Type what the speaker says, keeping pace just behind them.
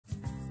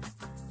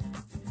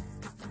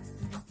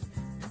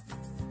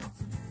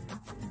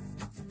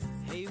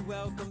Hey,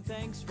 welcome,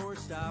 thanks for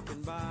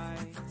stopping by.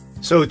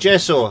 So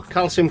gesso,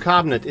 calcium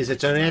carbonate, is a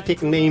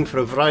genetic name for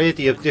a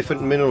variety of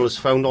different minerals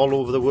found all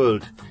over the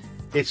world.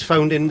 It's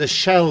found in the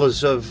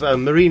shells of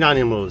marine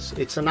animals.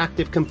 It's an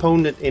active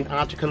component in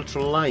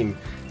agricultural lime.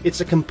 It's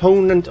a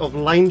component of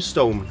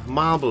limestone,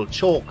 marble,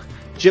 chalk,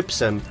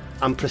 gypsum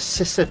and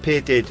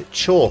precipitated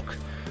chalk.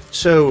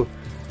 So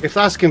if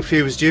that's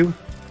confused you,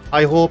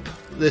 I hope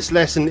this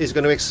lesson is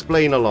going to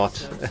explain a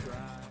lot.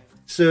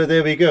 So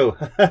there we go.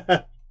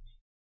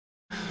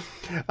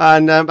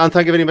 And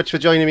thank you very much for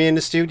joining me in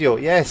the studio.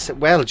 Yes,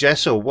 well,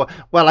 gesso.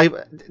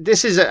 Well,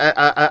 this is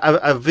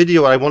a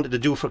video I wanted to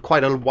do for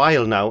quite a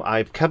while now.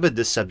 I've covered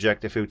this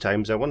subject a few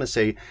times. I want to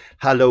say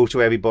hello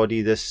to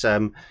everybody that's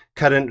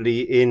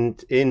currently in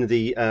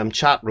the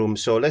chat room.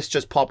 So let's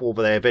just pop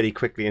over there very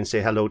quickly and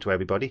say hello to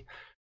everybody.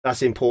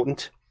 That's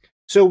important.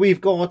 So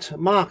we've got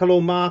Mark.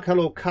 Hello, Mark.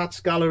 Hello, Cats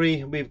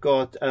Gallery. We've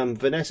got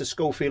Vanessa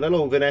Schofield.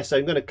 Hello, Vanessa.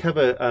 I'm going to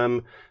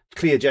cover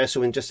clear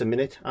gesso in just a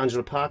minute.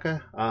 Angela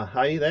Parker.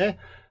 Hi there.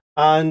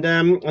 And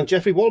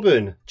Jeffrey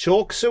Walburn.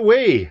 Chalks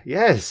away.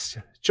 Yes,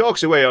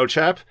 chalks away, old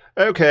chap.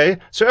 Okay,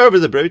 so over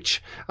the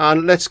bridge.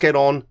 And let's get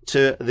on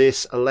to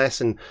this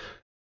lesson.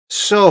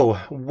 So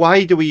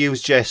why do we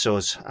use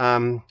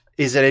gessos?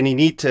 Is there any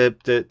need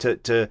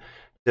to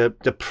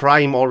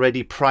prime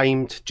already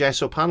primed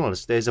gesso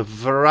panels? There's a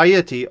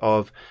variety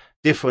of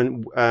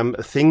different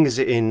things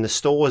in the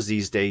stores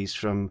these days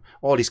from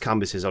all these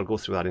canvases. I'll go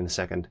through that in a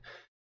second.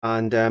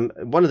 And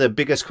one of the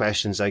biggest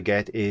questions I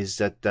get is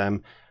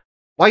that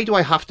why do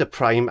I have to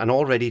prime an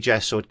already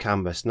gessoed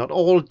canvas? Not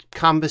all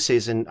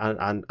canvases and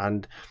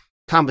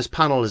canvas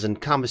panels and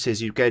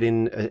canvases you get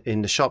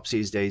in the shops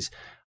these days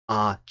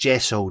are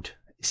gessoed.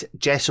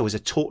 Gesso is a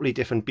totally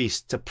different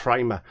beast to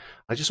primer.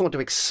 I just want to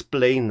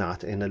explain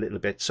that in a little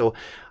bit. So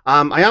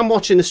I am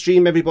watching the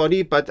stream,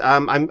 everybody, but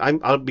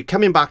I'll be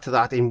coming back to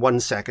that in 1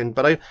 second.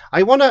 But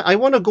I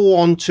wanna go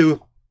on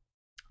to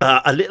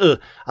a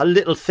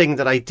little thing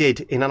that I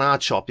did in an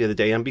art shop the other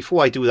day. And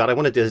before I do that, I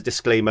want to do a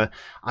disclaimer.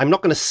 I'm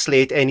not going to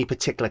slate any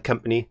particular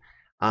company.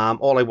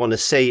 All I want to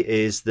say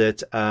is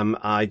that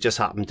I just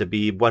happen to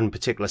be one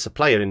particular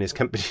supplier in his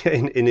company,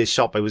 in his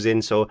shop I was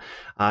in. So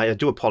I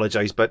do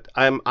apologize, but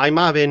I'm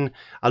having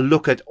a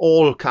look at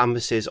all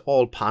canvases,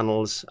 all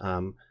panels,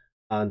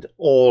 and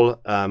all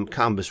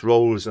canvas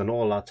rolls and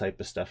all that type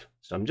of stuff.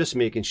 So I'm just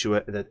making sure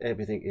that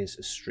everything is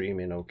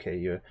streaming okay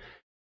here.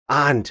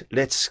 And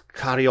let's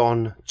carry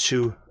on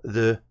to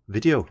the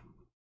video.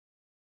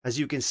 As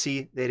you can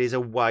see, there is a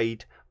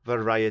wide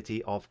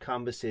variety of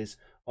canvases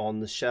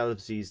on the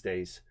shelves these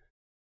days,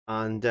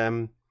 and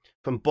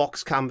from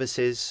box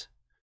canvases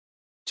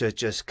to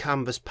just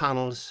canvas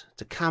panels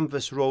to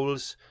canvas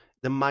rolls,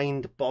 the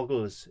mind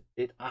boggles.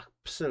 It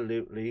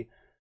absolutely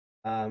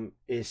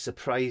is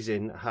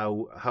surprising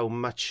how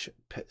much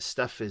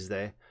stuff is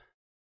there.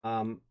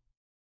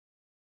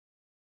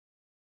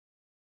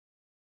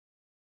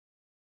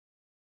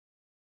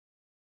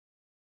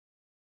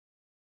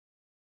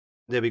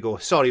 There we go.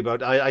 Sorry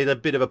about I had a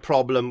bit of a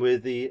problem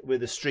with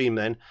the stream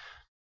then.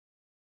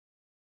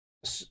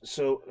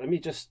 So let me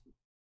just,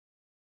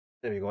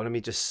 there we go. Let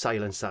me just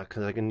silence that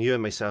because I can hear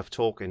myself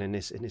talking and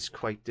it's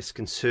quite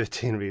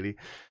disconcerting really.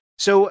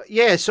 So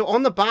yeah, so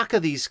on the back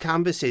of these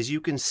canvases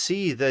you can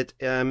see that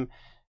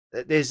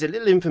there's a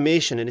little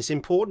information, and it's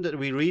important that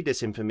we read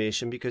this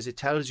information because it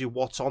tells you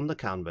what's on the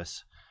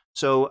canvas.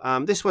 So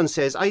this one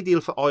says ideal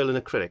for oil and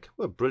acrylic.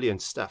 Well,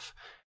 brilliant stuff.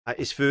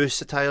 It's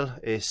versatile,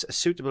 it's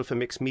suitable for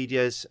mixed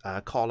medias,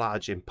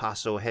 collage,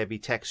 impasto, heavy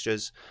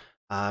textures.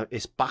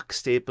 It's back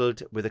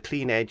stapled with a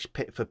clean edge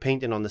for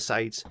painting on the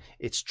sides.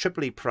 It's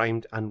triply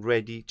primed and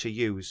ready to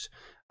use.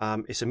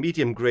 It's a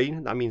medium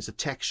grain. That means the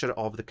texture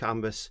of the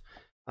canvas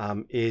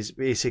is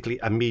basically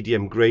a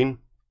medium grain,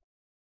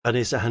 and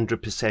it's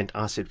 100%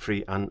 acid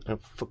free and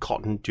for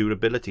cotton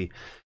durability.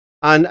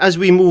 And as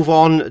we move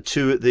on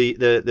to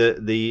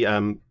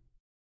the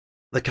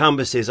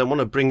canvases, I want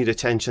to bring your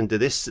attention to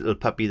this little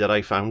puppy that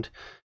I found.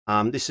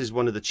 This is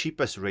one of the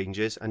cheapest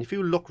ranges, and if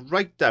you look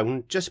right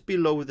down just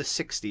below the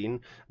 16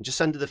 and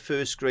just under the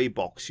first grey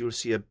box, you'll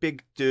see a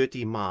big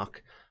dirty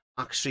mark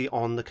actually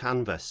on the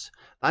canvas.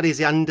 That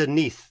is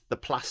underneath the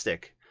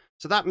plastic,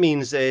 so that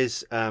means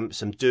there's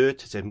some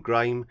dirt, some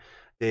grime,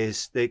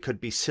 there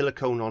could be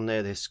silicone on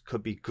there, there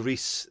could be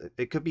grease,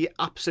 there could be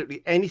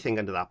absolutely anything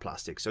under that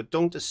plastic. So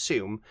don't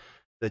assume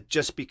that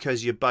just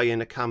because you're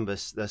buying a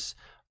canvas that's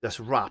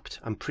wrapped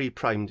and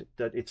pre-primed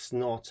that it's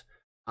not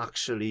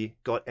actually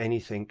got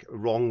anything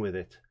wrong with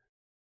it.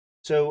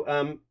 So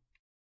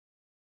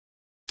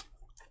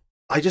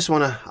I just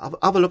want to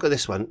have a look at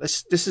this one.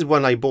 This is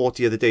one I bought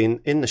the other day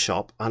in the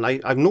shop, and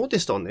I've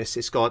noticed on this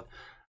it's got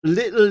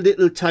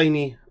little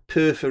tiny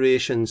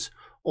perforations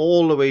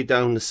all the way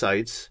down the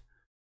sides,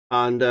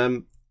 and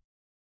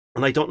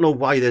I don't know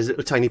why there's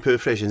little tiny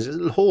perforations. There's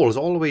little holes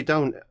all the way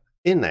down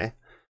in there.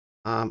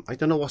 I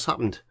don't know what's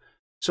happened.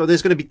 So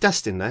there's going to be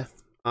dust in there.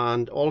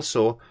 And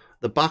also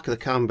the back of the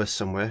canvas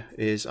somewhere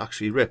is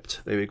actually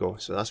ripped. There we go.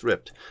 So that's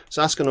ripped. So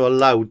that's going to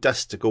allow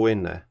dust to go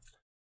in there.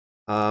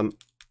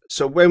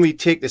 So when we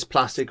take this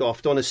plastic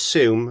off, don't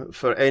assume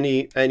for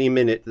any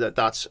minute that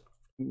that's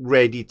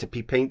ready to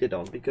be painted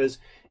on, because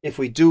if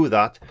we do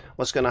that,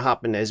 what's going to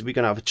happen is we're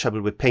going to have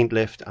trouble with paint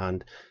lift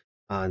and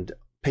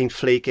paint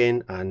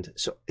flaking. And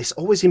so it's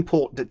always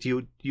important that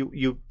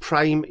you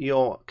prime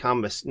your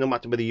canvas, no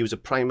matter whether you use a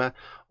primer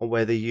or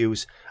whether you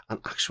use an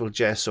actual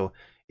gesso.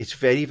 It's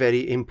very,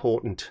 very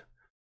important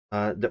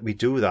that we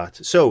do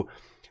that. So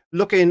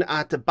looking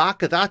at the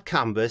back of that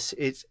canvas,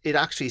 it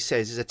actually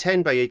says it's a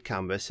 10 by 8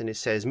 canvas, and it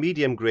says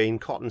medium grain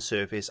cotton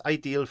surface,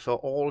 ideal for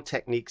all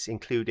techniques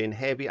including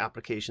heavy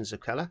applications of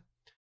colour.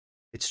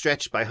 It's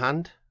stretched by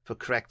hand for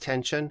correct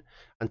tension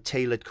and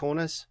tailored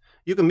corners.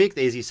 You can make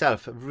these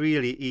yourself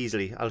really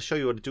easily. I'll show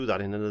you how to do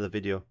that in another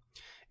video.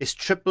 It's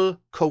triple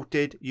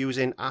coated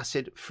using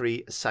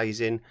acid-free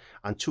sizing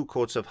and 2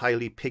 coats of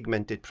highly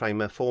pigmented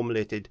primer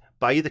formulated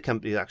by the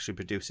company that actually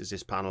produces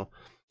this panel.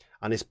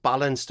 And its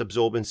balanced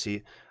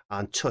absorbency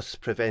and tuss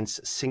prevents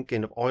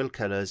sinking of oil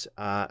colours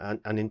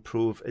and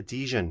improve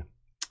adhesion.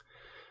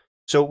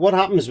 So what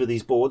happens with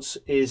these boards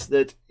is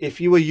that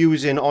if you are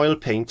using oil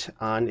paint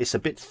and it's a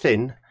bit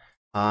thin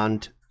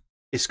and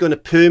it's going to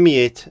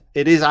permeate,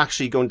 it is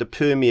actually going to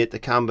permeate the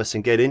canvas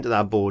and get into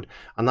that board,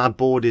 and that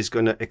board is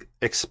going to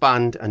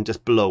expand and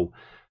just blow.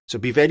 So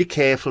be very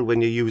careful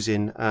when you're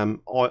using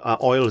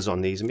oils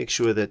on these, and make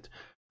sure that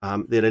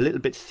they're a little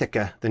bit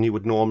thicker than you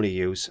would normally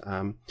use.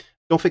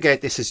 Don't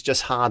forget, this is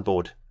just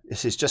hardboard.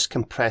 This is just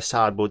compressed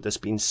hardboard that's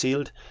been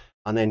sealed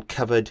and then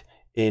covered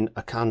in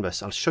a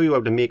canvas. I'll show you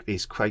how to make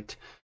these quite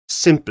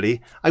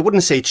simply. I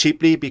wouldn't say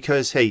cheaply,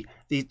 because hey,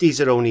 these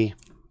are only,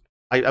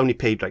 I only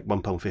paid like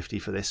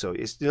 £1.50 for this, so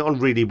it's not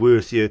really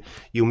worth you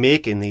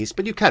making these,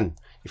 but you can,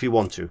 if you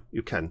want to,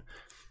 you can.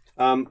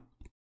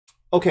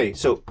 Okay,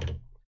 so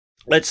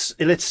let's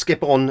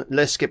skip on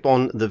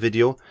the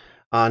video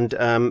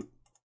and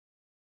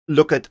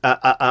look at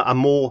a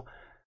more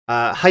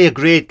higher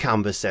grade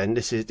canvas. Then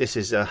this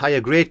is a higher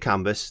grade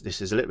canvas.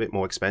 This is a little bit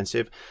more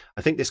expensive.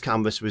 I think this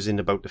canvas was in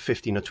about the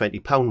 £15 or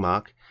 £20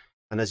 mark,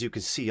 and as you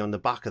can see on the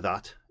back of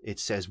that, it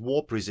says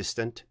warp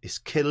resistant. It's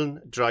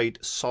kiln dried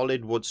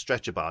solid wood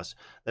stretcher bars.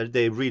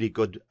 They're really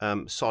good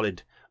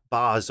solid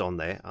bars on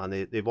there, and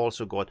they've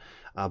also got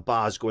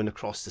bars going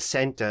across the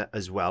center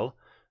as well.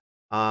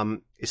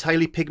 It's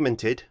highly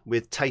pigmented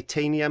with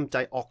titanium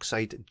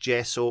dioxide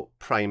gesso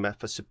primer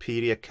for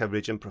superior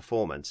coverage and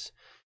performance.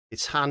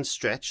 It's hand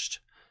stretched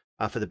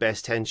for the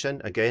best tension.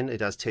 Again,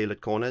 it has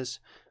tailored corners.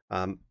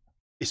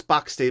 It's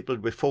back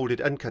stapled with folded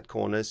uncut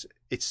corners.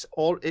 It's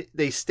all,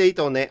 they state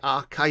on there,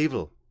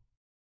 archival.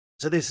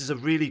 So this is a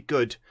really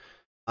good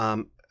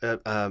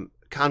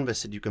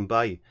canvas that you can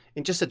buy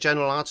in just a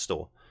general art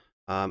store.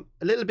 A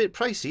little bit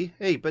pricey,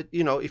 hey, but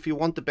you know, if you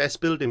want the best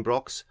building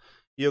blocks,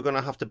 you're going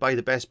to have to buy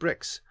the best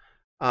bricks.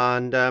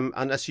 And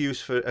that's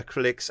used for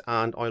acrylics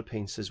and oil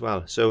paints as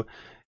well. So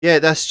yeah,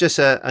 that's just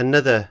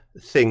another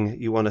thing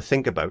you want to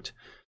think about.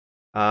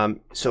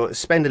 So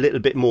spend a little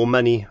bit more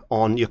money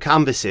on your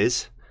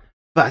canvases,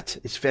 but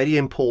it's very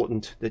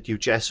important that you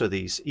gesso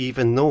these,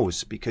 even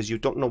those, because you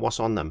don't know what's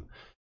on them.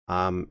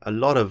 A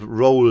lot of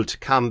rolled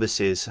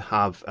canvases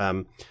have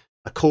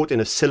a coating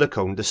of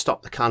silicone to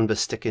stop the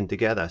canvas sticking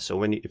together.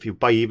 So if you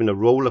buy even a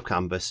roll of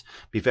canvas,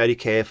 be very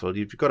careful.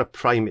 You've got to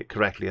prime it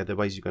correctly,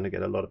 otherwise you're going to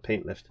get a lot of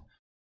paint lift.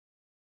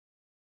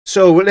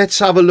 So let's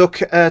have a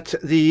look at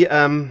the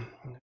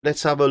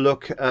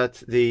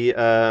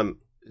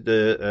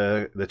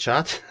the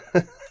chat.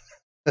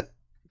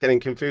 Getting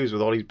confused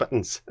with all these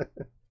buttons.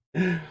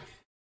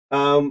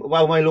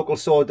 Well, my local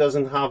store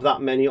doesn't have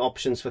that many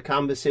options for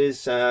canvases,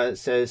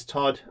 says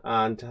Todd.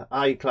 And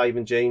hi, Clive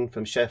and Jane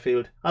from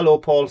Sheffield. Hello,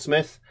 Paul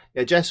Smith.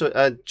 Yeah,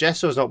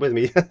 Gesso's not with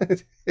me.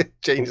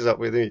 Jane's not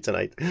with me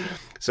tonight,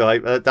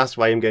 so that's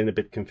why I'm getting a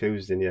bit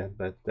confused in here.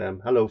 But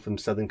hello from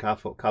Southern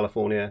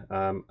California.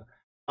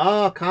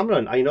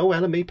 Cameron, I know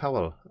LME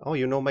Powell. Oh,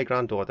 you know my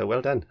granddaughter.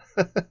 Well done.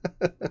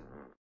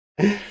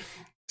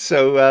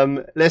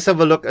 So let's have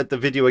a look at the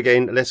video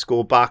again. Let's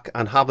go back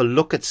and have a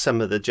look at some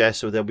of the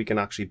gesso that we can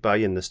actually buy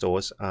in the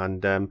stores.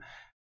 And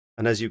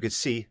as you can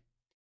see,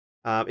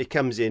 it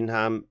comes in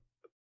 1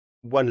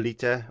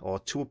 litre or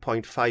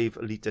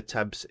 2.5 litre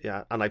tubs,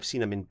 and I've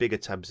seen them in bigger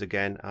tubs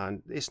again,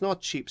 and it's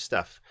not cheap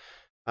stuff.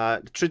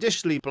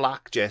 Traditionally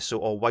black gesso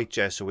or white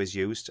gesso is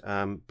used,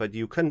 but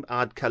you can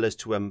add colours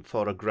to them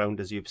for a ground,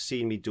 as you've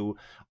seen me do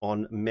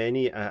on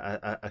many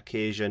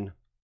occasion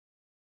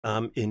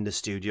in the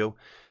studio.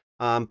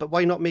 But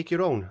why not make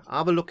your own?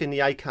 Have a look in the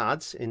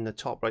iCards in the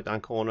top right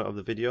hand corner of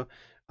the video,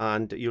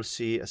 and you'll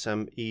see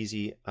some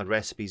easy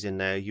recipes in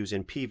there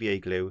using PVA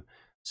glue,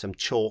 some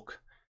chalk,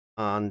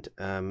 and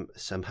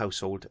some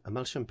household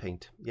emulsion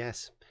paint.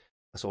 Yes,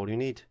 that's all you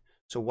need.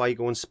 So why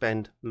go and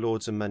spend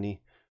loads of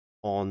money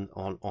on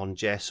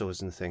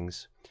gessos and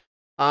things?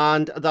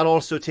 And that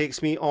also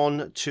takes me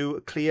on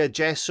to clear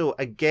gesso.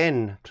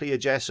 Again, clear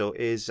gesso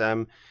is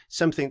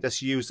something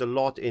that's used a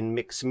lot in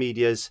mixed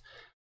medias.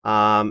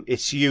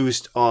 It's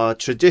used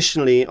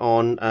traditionally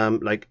on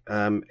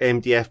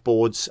MDF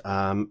boards,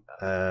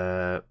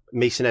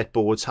 masonette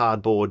boards,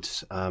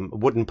 hardboards,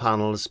 wooden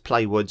panels,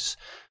 plywoods,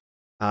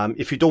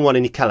 if you don't want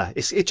any color.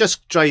 It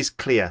just dries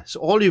clear. So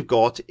all you've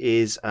got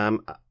is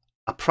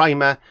a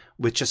primer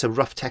with just a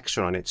rough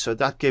texture on it. So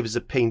that gives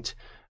the paint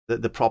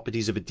the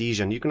properties of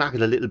adhesion. You can add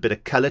a little bit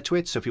of color to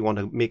it. So if you want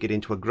to make it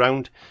into a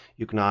ground,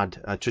 you can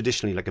add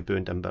traditionally like a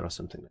burnt umber or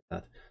something like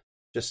that.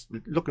 Just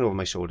looking over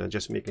my shoulder,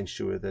 just making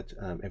sure that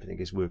everything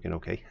is working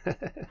okay.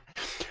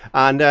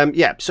 And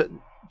yeah, so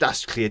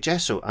that's clear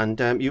gesso.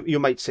 And you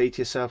might say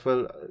to yourself,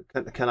 well,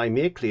 can I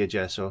make clear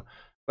gesso?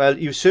 Well,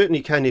 you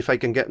certainly can if I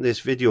can get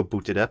this video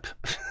booted up.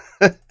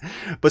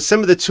 But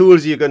some of the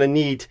tools you're going to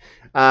need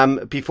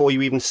before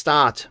you even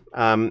start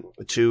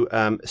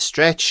to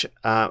stretch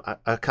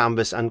a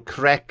canvas and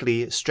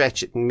correctly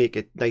stretch it and make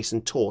it nice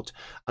and taut,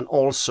 and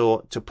also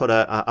to put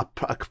a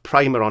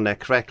primer on there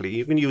correctly.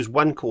 You can use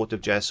 1 coat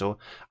of gesso.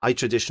 I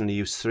traditionally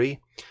use 3.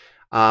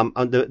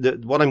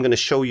 And what I'm going to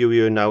show you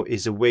here now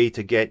is a way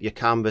to get your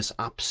canvas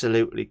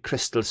absolutely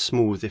crystal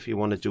smooth if you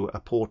want to do a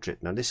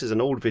portrait. Now, this is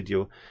an old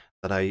video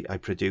that I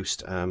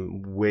produced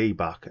way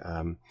back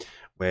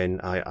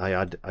when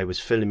I was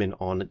filming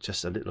on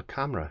just a little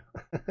camera.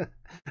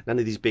 None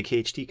of these big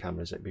HD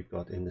cameras that we've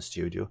got in the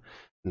studio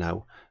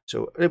now.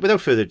 So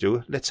without further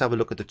ado, let's have a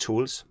look at the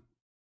tools.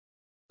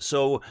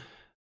 So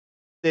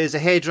there's a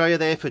hairdryer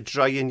there for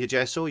drying your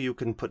gesso. You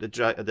can put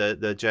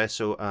the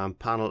gesso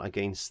panel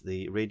against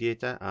the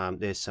radiator.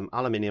 There's some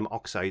aluminium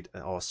oxide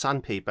or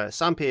sandpaper.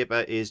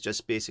 Sandpaper is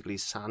just basically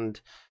sand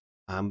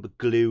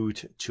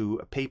glued to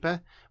a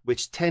paper,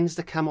 which tends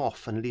to come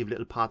off and leave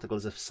little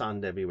particles of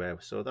sand everywhere.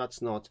 So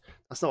that's not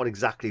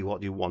exactly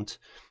what you want.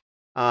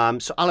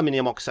 So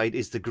aluminium oxide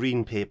is the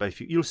green paper.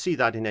 You'll see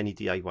that in any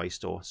DIY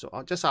store. So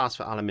I'll just ask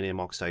for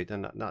aluminium oxide,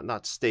 and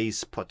that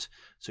stays put,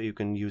 so you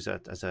can use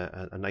it as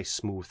a nice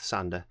smooth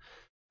sander.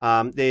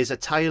 There's a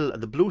tile.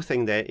 The blue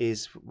thing there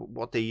is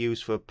what they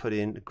use for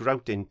putting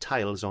grouting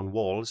tiles on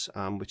walls,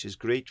 which is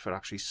great for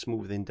actually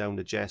smoothing down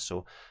the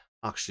gesso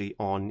actually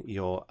on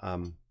your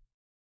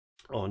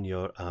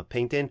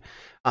painting.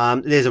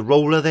 There's a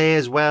roller there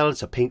as well.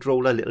 It's a paint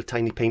roller, little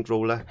tiny paint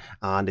roller,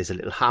 and there's a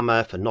little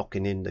hammer for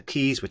knocking in the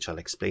keys, which I'll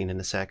explain in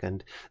a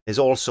second. There's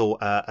also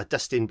a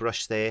dusting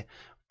brush there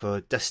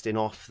for dusting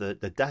off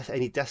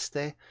any dust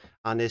there,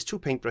 and there's 2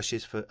 paint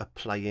brushes for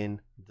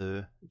applying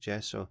the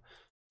gesso.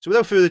 So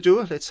without further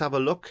ado, let's have a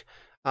look.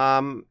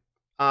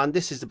 And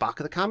this is the back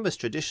of the canvas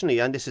traditionally,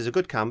 and this is a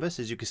good canvas,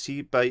 as you can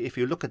see. But if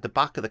you look at the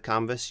back of the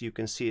canvas, you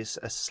can see it's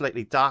a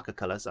slightly darker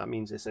colour. So that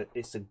means it's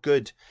a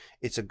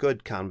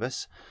good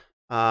canvas.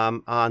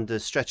 And the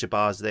stretcher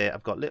bars there,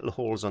 I've got little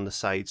holes on the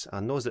sides,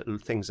 and those little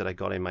things that I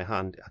got in my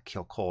hand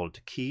are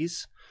called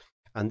keys.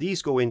 And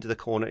these go into the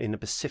corner in a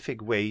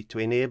specific way to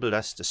enable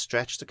us to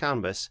stretch the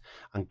canvas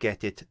and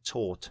get it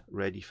taut,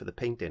 ready for the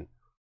painting.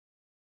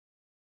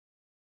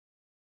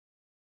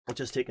 I'm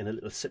just taking a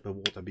little sip of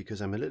water because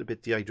I'm a little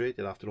bit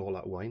dehydrated after all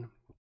that wine.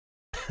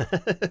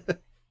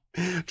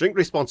 Drink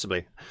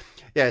responsibly.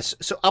 Yes,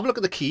 so have a look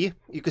at the key.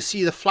 You can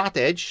see the flat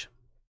edge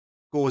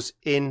goes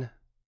in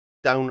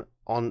down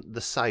on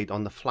the side,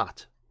 on the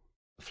flat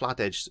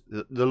edge.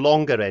 The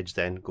longer edge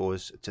then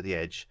goes to the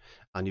edge,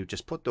 and you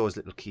just put those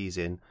little keys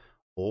in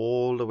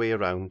all the way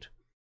around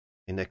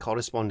in their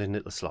corresponding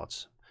little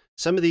slots.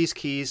 Some of these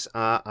keys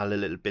are a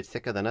little bit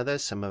thicker than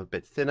others, some are a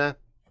bit thinner.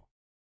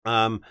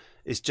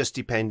 It's just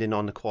depending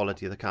on the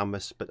quality of the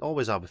canvas, but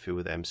always have a few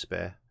of them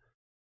spare.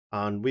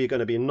 And we're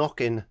going to be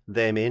knocking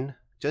them in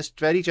just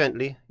very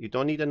gently. You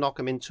don't need to knock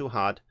them in too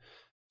hard,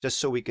 just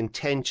so we can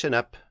tension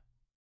up.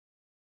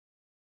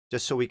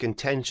 Just so we can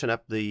tension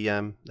up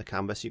the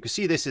canvas. You can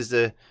see this is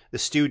the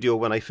studio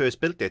when I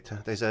first built it.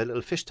 There's a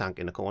little fish tank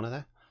in the corner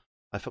there.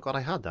 I forgot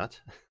I had that.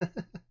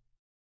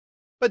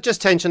 But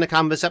just tension the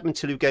canvas up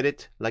until you get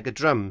it like a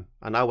drum.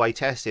 And how I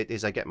test it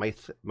is I get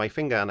my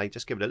finger and I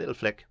just give it a little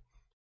flick.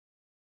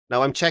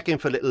 Now I'm checking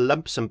for little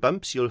lumps and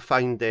bumps. You'll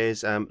find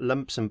there's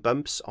lumps and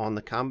bumps on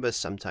the canvas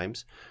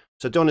sometimes.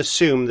 So don't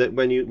assume that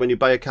when you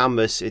buy a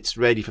canvas it's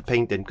ready for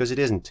painting, because it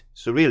isn't.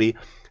 So really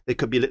there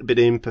could be a little bit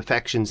of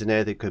imperfections in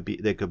there. There could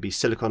be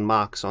silicone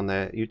marks on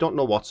there. You don't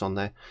know what's on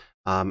there.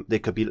 There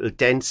could be little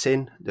dents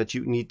in that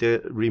you need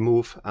to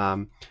remove.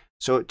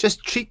 So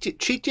just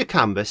treat your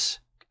canvas.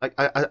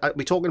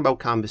 We're talking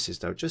about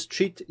canvases now. Just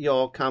treat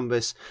your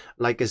canvas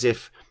like as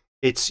if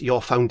it's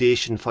your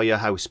foundation for your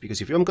house,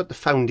 because if you haven't got the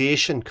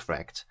foundation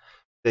correct,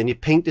 then your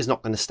paint is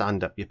not going to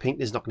stand up. Your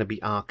paint is not going to be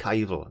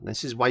archival. And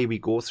this is why we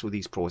go through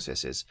these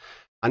processes.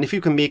 And if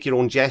you can make your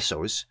own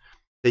gessos,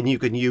 then you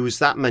can use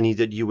that money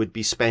that you would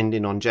be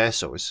spending on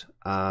gessos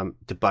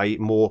to buy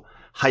more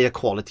higher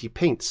quality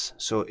paints.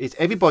 So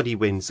everybody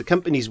wins. The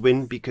companies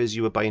win because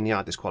you were buying the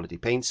artist quality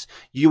paints.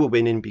 You were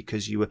winning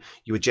because you were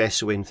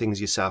gessoing things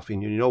yourself,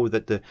 and you know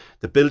that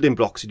the building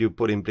blocks that you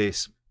put in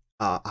place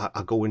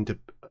are going to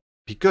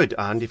be good.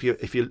 And if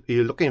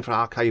you're looking for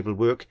archival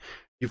work,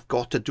 you've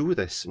got to do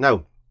this.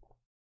 Now,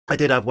 I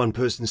did have one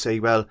person say,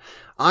 well,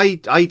 I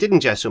didn't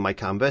gesso my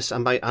canvas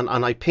and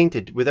I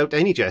painted without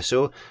any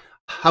gesso.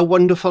 How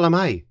wonderful am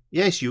I?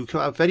 Yes, you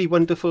are a very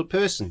wonderful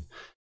person.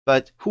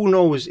 But who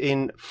knows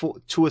in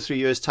 2 or 3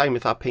 years time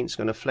if that paint's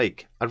going to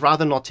flake. I'd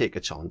rather not take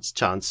a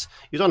chance.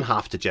 You don't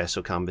have to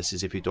gesso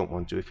canvases if you don't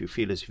want to, if you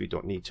feel as if you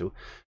don't need to.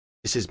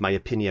 This is my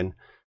opinion.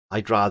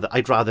 I'd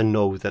rather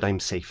know that I'm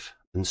safe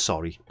than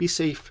sorry. Be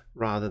safe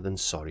rather than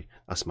sorry.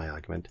 That's my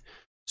argument.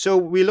 So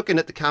we're looking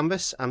at the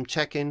canvas. I'm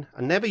checking,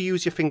 and never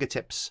use your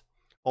fingertips.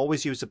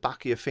 Always use the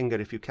back of your finger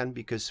if you can,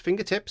 because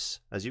fingertips,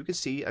 as you can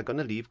see, are going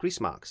to leave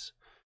grease marks.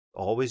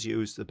 Always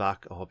use the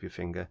back of your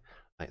finger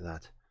like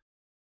that,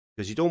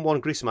 because you don't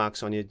want grease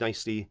marks on your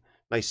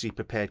nicely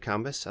prepared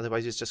canvas.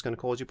 Otherwise, it's just going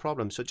to cause you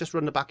problems. So just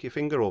run the back of your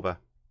finger over.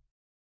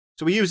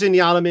 So we're using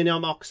the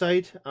aluminium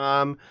oxide,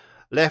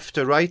 left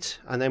to right,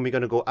 and then we're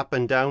going to go up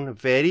and down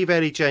very,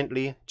 very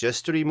gently,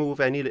 just to remove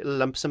any little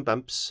lumps and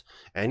bumps,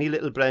 any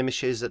little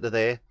blemishes that are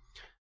there.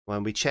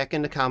 When we check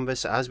in the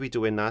canvas as we're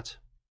doing that.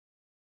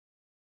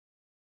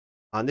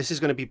 And this is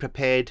going to be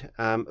prepared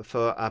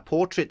for a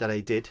portrait that I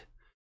did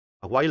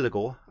a while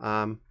ago.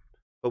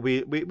 But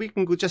we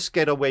can just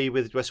get away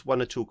with just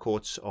 1 or 2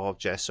 coats of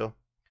gesso.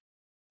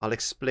 I'll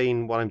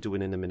explain what I'm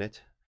doing in a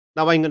minute.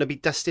 Now I'm going to be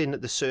dusting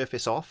the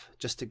surface off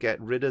just to get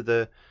rid of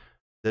the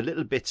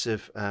little bits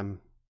of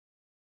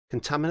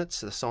contaminants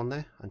that's on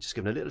there, and just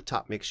giving a little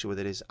tap, make sure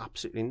there is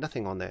absolutely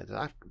nothing on there.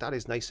 That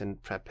is nice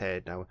and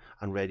prepared now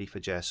and ready for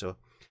gesso.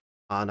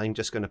 And I'm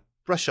just going to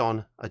brush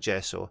on a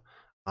gesso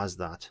as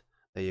that.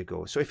 There you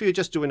go. So if you're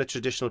just doing a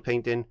traditional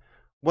painting,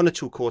 1 or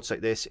 2 coats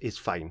like this is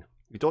fine.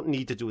 You don't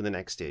need to do the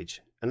next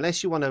stage.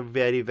 Unless you want a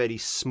very, very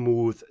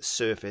smooth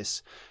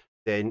surface,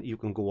 then you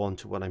can go on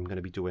to what I'm going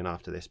to be doing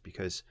after this,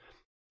 because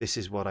this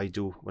is what I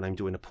do when I'm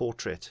doing a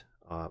portrait,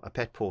 a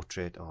pet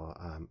portrait, or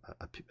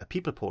a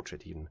people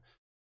portrait even.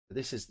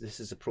 This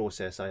is a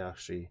process I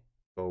actually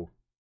go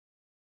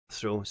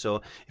through.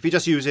 So if you're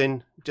just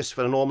using, just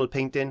for a normal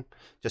painting,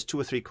 just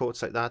 2 or 3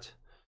 coats like that,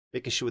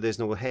 making sure there's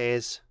no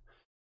hairs.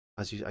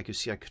 As I can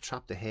see, I could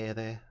trap the hair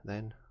there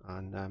then,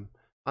 and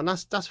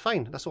that's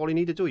fine. That's all you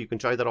need to do. You can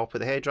dry that off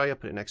with a hairdryer,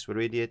 put it next to a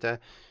radiator.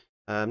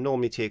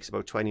 Normally takes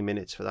about 20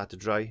 minutes for that to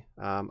dry.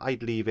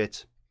 I'd leave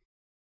it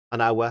an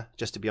hour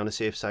just to be on the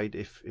safe side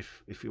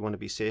if you want to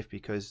be safe,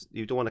 because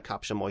you don't want to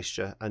capture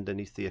moisture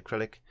underneath the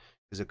acrylic,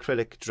 because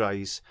acrylic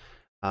dries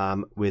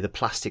with a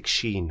plastic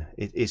sheen.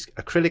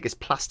 Acrylic is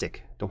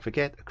plastic. Don't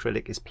forget,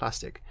 acrylic is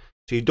plastic.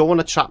 So you don't want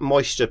to trap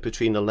moisture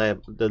between the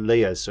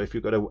layers. So if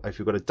you've got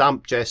a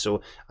damp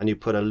gesso and you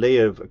put a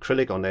layer of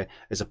acrylic on there,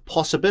 there's a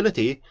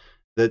possibility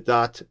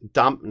that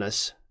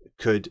dampness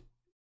could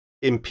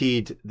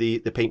impede the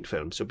paint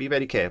film. So be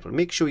very careful.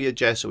 Make sure your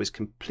gesso is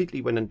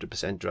completely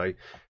 100% dry.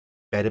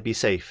 Better be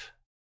safe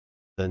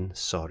than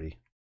sorry.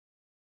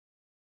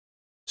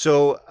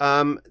 So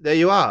there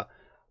you are.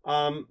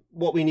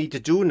 What we need to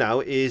do now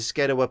is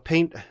get our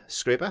paint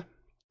scraper.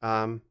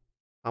 I'm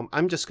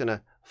just going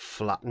to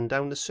flatten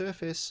down the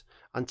surface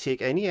and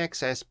take any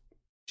excess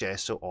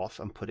gesso off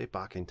and put it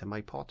back into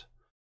my pot.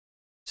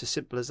 It's as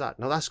simple as that.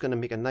 Now that's going to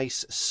make a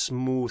nice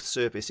smooth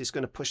surface. It's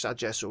going to push that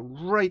gesso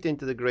right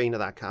into the grain of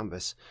that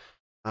canvas,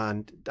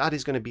 and that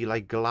is going to be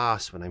like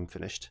glass when I'm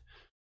finished.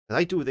 And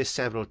I do this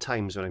several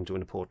times when I'm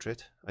doing a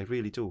portrait. I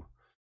really do.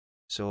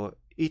 So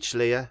each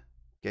layer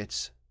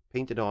gets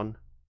painted on,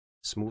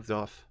 smoothed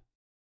off,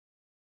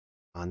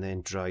 and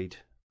then dried,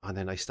 and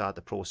then I start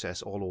the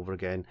process all over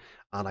again,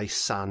 and I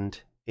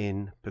sand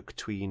in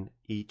between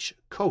each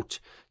coat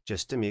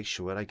just to make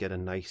sure I get a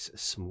nice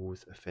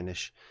smooth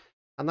finish.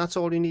 And that's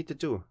all you need to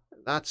do.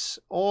 That's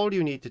all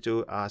you need to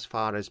do as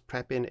far as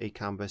prepping a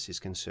canvas is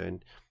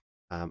concerned,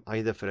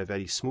 either for a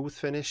very smooth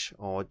finish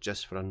or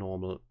just for a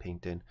normal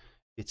painting.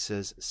 It's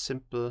as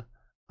simple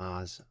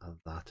as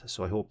that.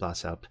 So I hope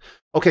that's helped.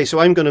 Okay, so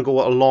I'm going to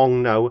go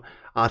along now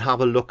and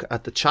have a look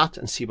at the chat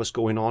and see what's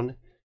going on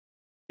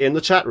in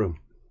the chat room.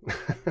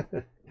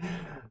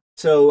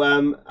 So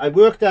I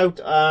worked out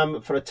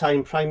for a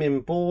time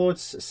priming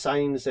boards,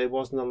 signs there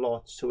wasn't a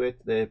lot to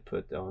it. They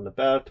put on the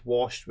belt,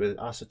 washed with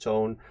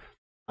acetone,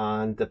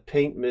 and the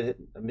paint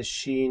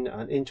machine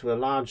and into a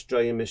large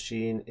drying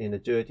machine in a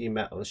dirty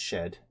metal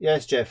shed.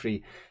 Yes,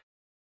 Jeffrey.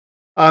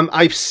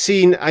 I've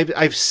seen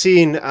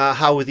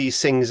how these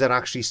things are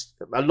actually,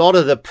 a lot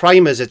of the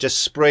primers are just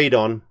sprayed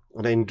on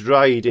and then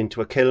dried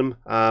into a kiln.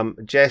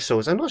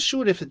 Gessos, I'm not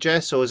sure if the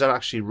gessos are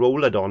actually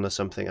rolled on or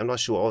something. I'm not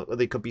sure, or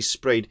they could be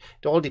sprayed.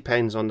 It all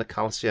depends on the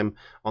calcium,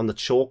 on the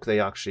chalk they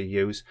actually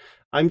use.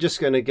 I'm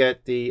just going to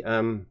get the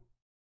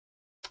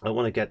I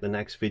want to get the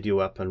next video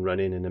up and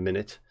running in a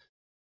minute,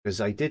 because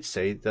I did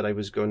say that I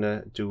was going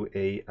to do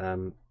a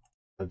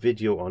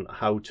video on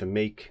how to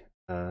make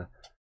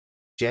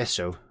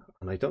gesso,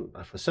 and I don't,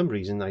 for some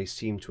reason I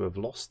seem to have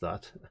lost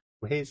that.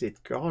 Where's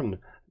it gone?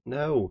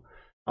 No,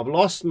 I've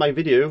lost my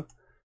video.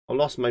 I've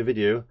lost my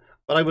video,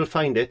 but I will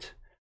find it.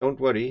 Don't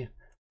worry.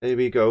 There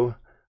we go.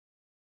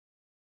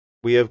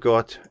 We have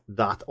got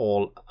that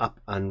all up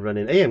and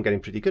running. Hey, I'm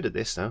getting pretty good at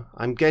this now.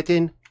 I'm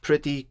getting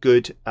pretty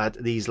good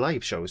at these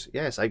live shows.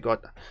 Yes, I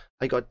got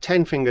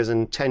 10 fingers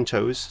and 10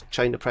 toes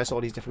trying to press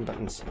all these different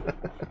buttons.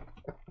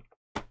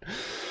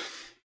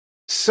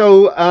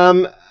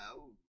 So,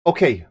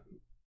 okay.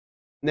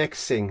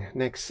 next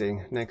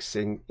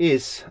thing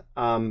is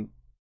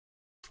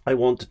I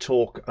want to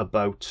talk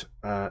about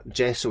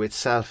gesso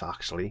itself,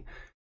 actually.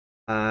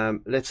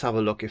 Let's have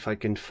a look if I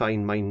can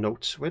find my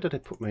notes. Where did I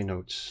put my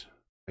notes?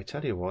 I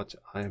tell you what,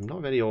 I am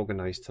not very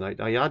organized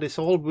tonight. I had this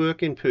all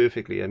working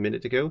perfectly a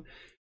minute ago,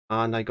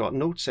 and I got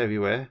notes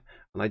everywhere,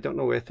 and I don't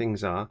know where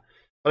things are.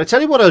 But I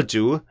tell you what I'll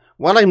do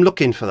while I'm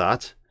looking for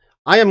that.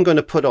 I am going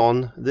to put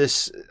on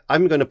this.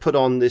 I'm going to put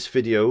on this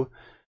video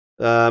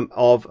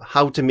of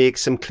how to make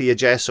some clear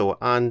gesso,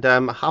 and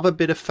have a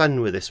bit of fun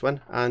with this one,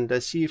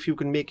 and see if you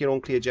can make your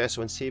own clear gesso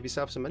and save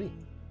yourself some money.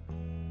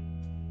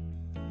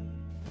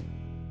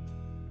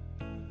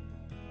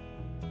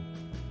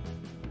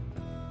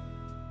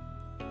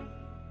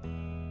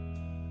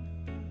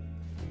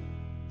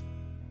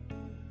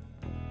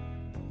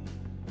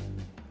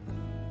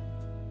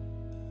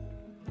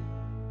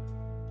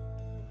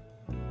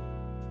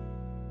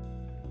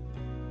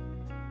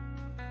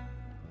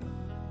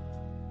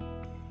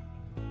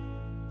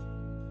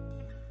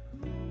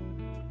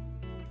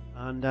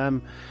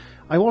 And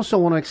I also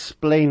want to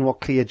explain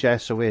what clear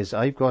gesso is.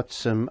 I've got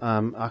some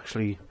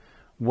actually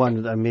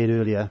one that I made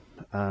earlier.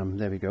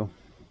 There we go.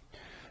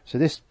 So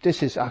this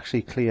is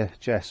actually clear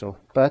gesso,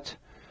 but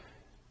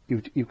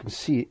you can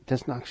see it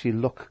doesn't actually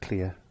look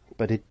clear,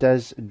 but it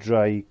does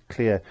dry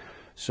clear.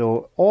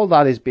 So all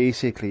that is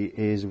basically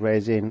is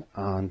resin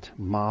and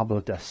marble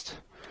dust.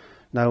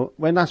 Now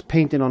when that's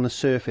painting on the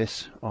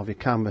surface of your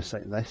canvas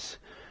like this,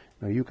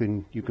 now you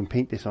can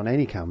paint this on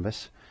any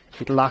canvas.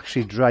 It'll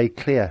actually dry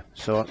clear,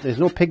 so there's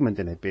no pigment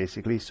in it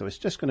basically, so it's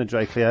just going to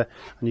dry clear,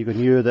 and you can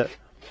hear the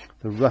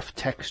rough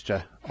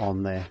texture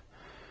on there.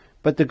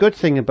 But the good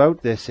thing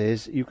about this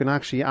is you can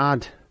actually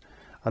add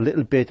a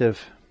little bit of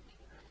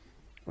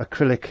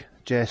acrylic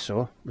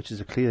gesso, which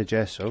is a clear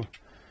gesso.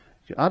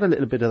 You add a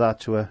little bit of that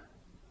to a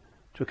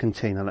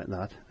container like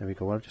that. There we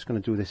go. I'm just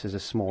going to do this as a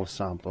small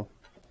sample,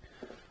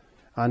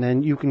 and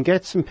then you can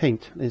get some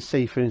paint. Let's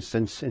say, for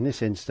instance, in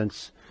this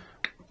instance,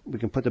 we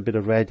can put a bit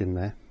of red in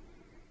there.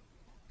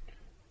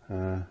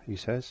 He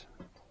says,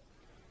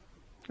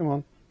 come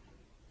on.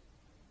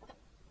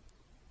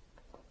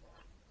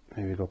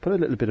 There we go. Put a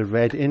little bit of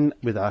red in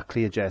with our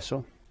clear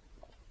gesso,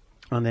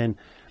 and then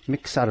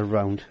mix that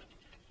around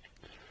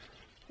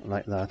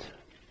like that.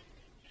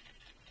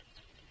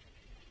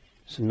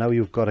 So now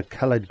you've got a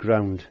coloured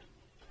ground.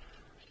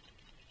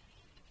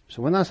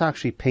 So when that's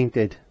actually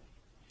painted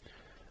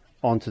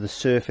onto the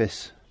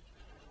surface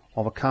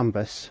of a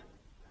canvas,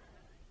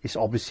 it's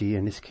obviously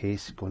in this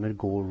case going to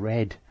go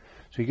red.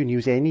 So you can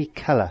use any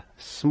colour,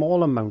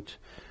 small amount.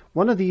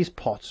 One of these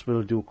pots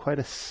will do quite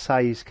a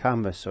size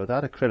canvas. So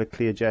that acrylic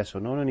clear gesso,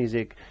 not only is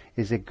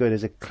it good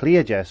as a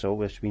clear gesso,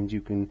 which means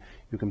you can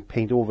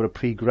paint over a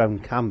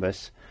pre-ground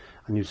canvas,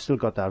 and you've still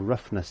got that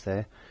roughness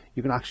there.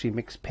 You can actually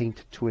mix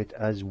paint to it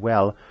as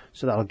well,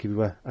 so that'll give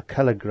you a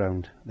colour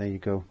ground. There you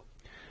go.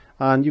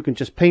 And you can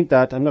just paint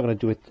that. I'm not going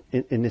to do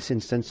it in this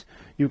instance.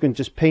 You can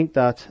just paint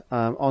that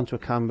onto a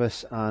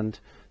canvas, and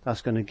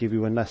that's going to give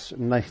you a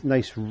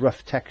nice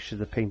rough texture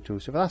to paint to.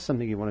 So if that's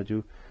something you want to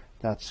do,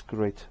 that's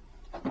great.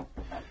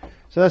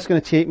 So that's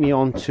going to take me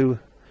on to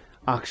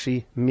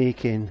actually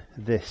making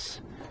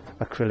this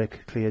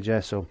acrylic clear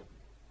gesso.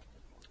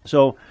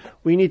 So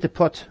we need to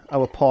put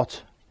our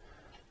pot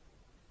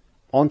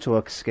onto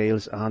our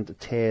scales and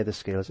tear the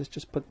scales. Let's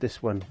just put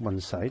this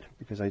one side,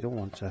 because I don't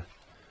want to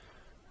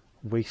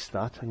waste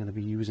that. I'm going to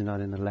be using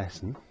that in the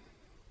lesson.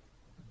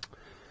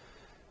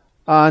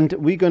 And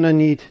we're going to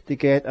need to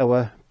get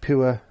our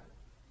pure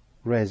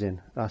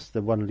resin. That's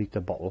the 1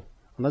 litre bottle.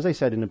 And as I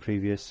said in the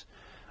previous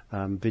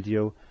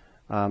video,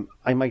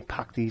 I might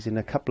pack these in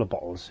a couple of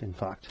bottles, in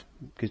fact,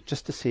 because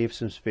just to save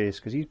some space,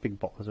 because these big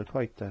bottles are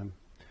quite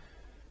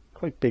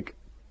big.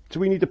 So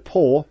we need to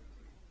pour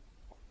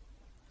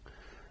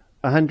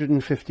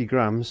 150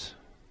 grams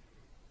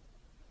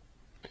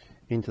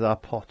into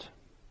that pot.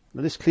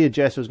 Now this clear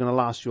gesso is going to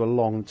last you a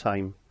long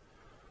time.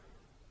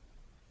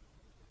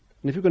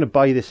 And if you're going to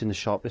buy this in the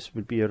shop, this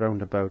would be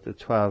around about the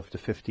 £12 to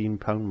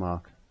 £15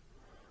 mark.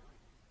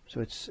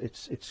 So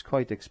it's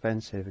quite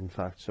expensive, in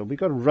fact. So we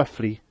got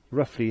roughly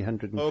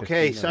 150.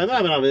 Okay, so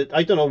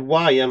I don't know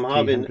why I'm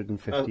having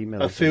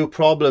a few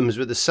problems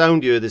with the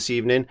sound here this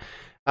evening.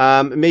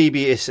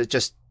 Maybe it's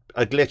just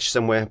a glitch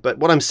somewhere. But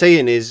what I'm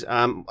saying is,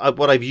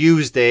 what I've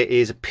used there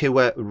is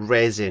pure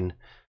resin.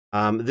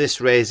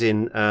 This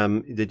resin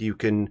that you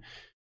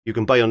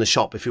can buy on the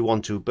shop if you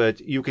want to, but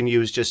you can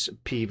use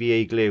just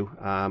Pva glue,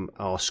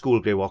 or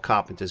school glue, or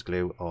carpenter's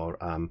glue, or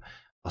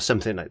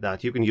something like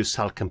that. You can use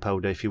talcum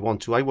powder if you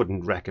want to. I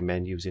wouldn't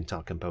recommend using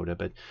talcum powder,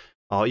 but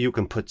you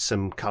can put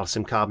some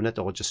calcium carbonate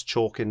or just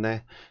chalk in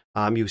there.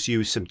 You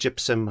use some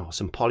gypsum or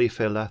some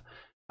polyfilla,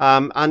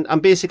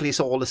 and basically it's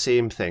all the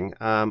same thing.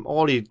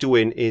 All you're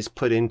doing is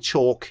putting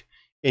chalk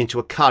into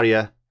a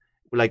carrier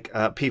like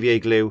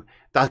Pva glue.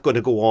 That's going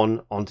to go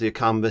onto your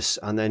canvas,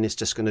 and then it's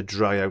just going to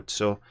dry out.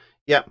 So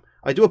yeah,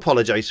 I do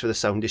apologise for the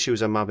sound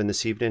issues I'm having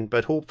this evening,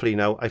 but hopefully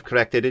now I've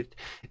corrected it.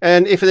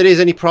 And if there is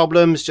any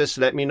problems, just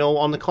let me know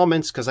on the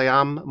comments, because I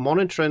am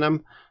monitoring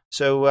them.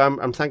 So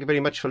thank you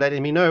very much for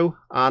letting me know.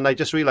 And I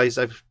just realised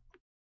I've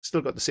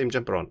still got the same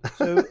jumper on.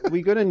 So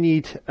we're going to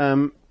need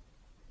to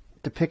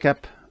pick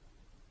up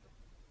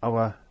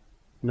our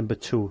number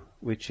 2,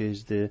 which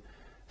is the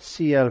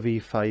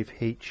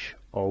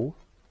CLV5HO.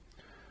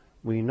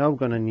 We're now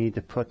going to need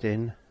to put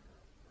in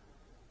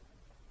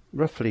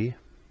roughly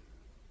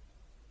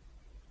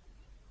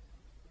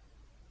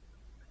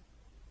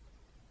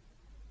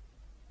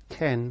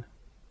 10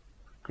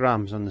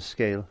 grams on the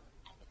scale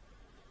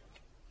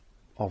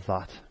of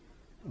that,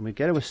 and we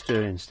get our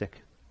stirring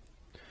stick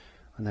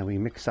and then we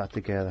mix that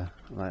together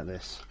like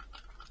this.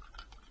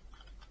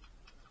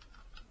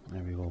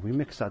 There we go, we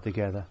mix that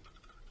together.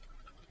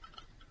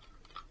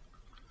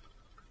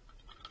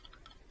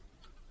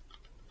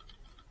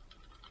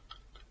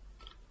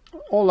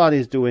 All that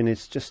is doing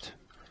is just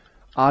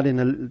adding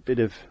a little bit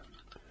of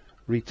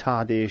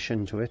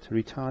retardation to it.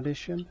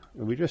 Retardation?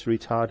 Are we just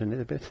retarding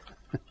it a bit?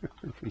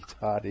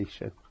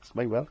 Retardation. It's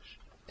my Welsh.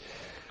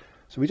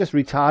 So we just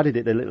retarded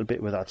it a little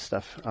bit with that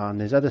stuff,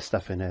 and there's other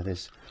stuff in there.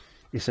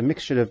 It's a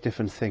mixture of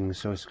different things,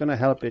 so it's going to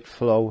help it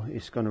flow,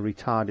 it's going to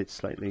retard it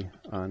slightly,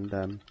 and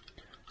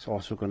it's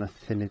also going to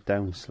thin it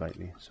down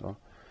slightly. So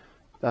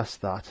that's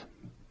that.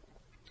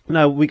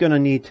 Now we're going to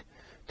need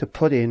to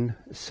put in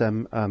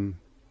some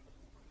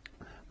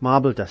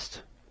marble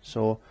dust.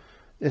 So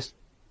there's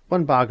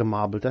 1 bag of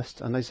marble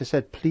dust, and as I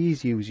said,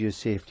 please use your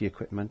safety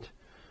equipment.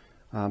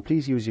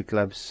 Please use your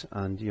gloves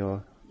and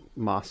your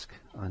mask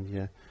and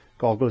your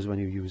goggles when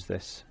you use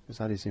this, because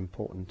that is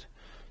important.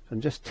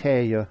 And just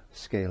tear your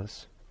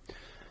scales.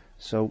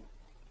 So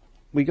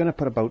we're going to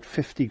put about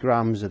 50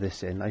 grams of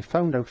this in. I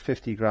found out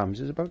 50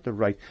 grams is about the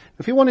right.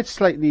 If you want it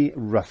slightly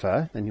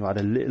rougher, then you add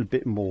a little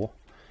bit more.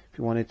 If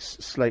you want it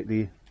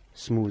slightly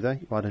smoother,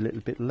 you add a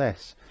little bit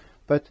less.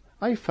 But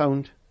I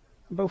found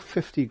about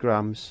 50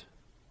 grams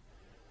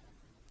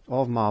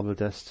of marble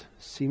dust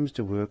seems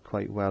to work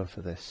quite well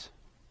for this.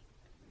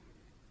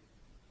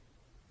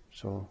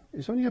 So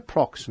it's only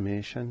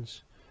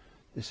approximations.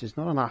 This is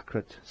not an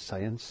accurate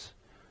science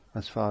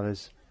as far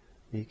as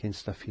making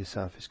stuff for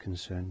yourself is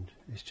concerned.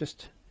 It's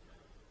just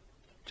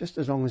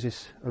as long as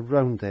it's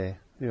around there.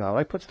 You know,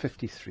 I put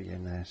 53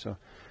 in there, so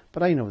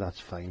but I know that's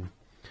fine.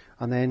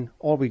 And then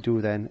all we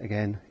do then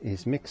again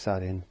is mix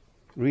that in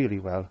really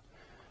well.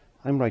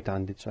 I'm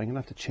right-handed, so I'm going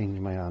to have to change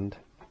my hand.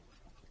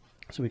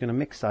 So we're going to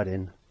mix that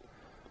in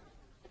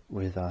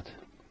with that.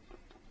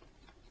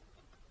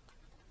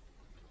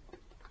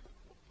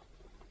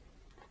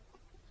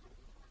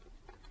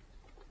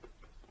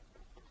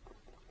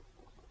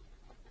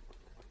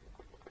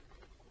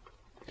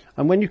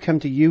 And when you come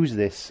to use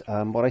this,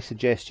 what I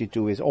suggest you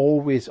do is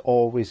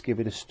always give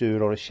it a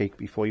stir or a shake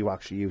before you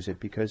actually use it,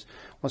 because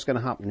what's going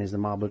to happen is the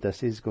marble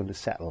dust is going to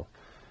settle,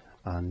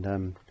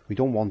 and we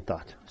don't want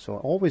that. So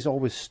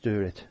always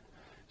stir it.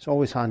 It's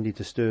always handy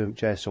to stir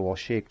gesso or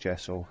shake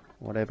gesso,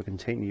 whatever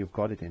container you've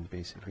got it in,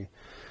 basically.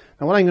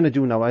 Now what I'm going to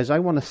do now is I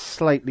want to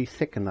slightly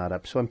thicken that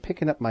up. So I'm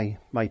picking up my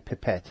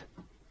pipette,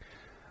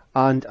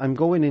 and I'm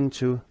going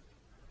into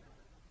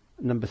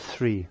number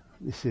 3.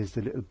 This is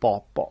the little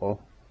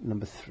bottle.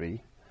 Number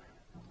 3.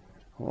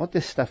 What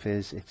this stuff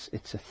is,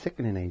 it's a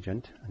thickening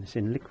agent, and it's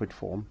in liquid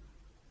form,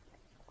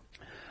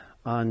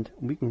 and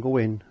we can go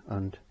in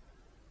and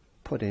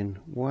put in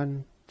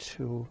 1,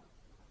 2,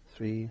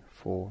 3,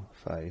 4,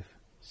 5,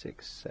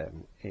 6,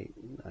 7, 8,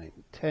 9,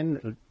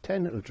 10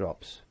 little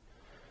drops.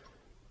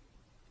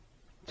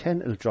 10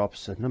 little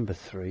drops at number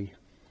 3,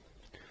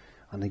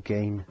 and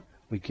again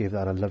we give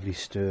that a lovely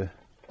stir.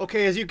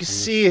 Okay, as you can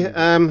see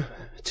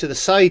to the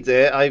side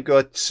there, I've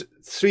got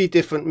 3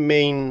 different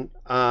main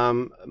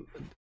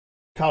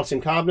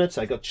calcium carbonates.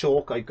 I got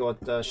chalk, I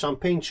got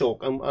champagne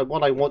chalk, and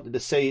what I wanted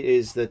to say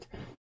is that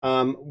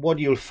what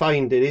you'll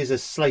find, there is a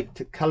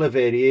slight colour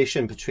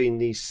variation between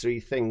these 3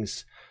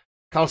 things.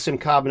 Calcium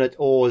carbonate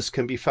ores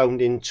can be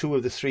found in 2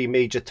 of the 3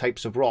 major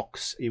types of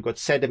rocks. You've got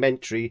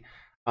sedimentary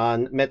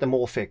and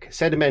metamorphic.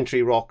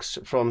 Sedimentary rocks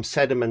from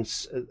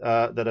sediments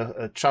that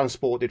are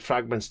transported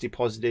fragments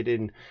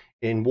deposited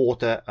in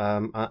water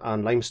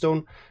and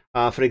limestone.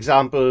 For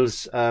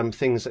examples,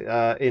 things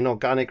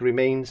inorganic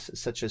remains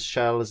such as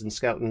shells and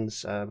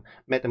skeletons,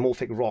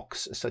 metamorphic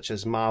rocks such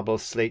as marble,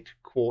 slate,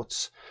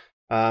 quartz,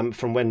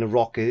 from when the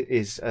rock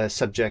is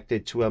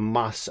subjected to a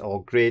mass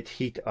or great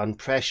heat and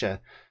pressure.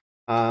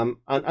 And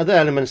other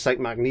elements like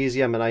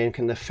magnesium and iron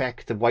can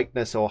affect the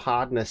whiteness or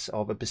hardness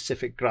of a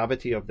specific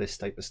gravity of this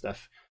type of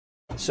stuff.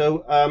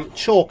 So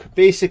chalk,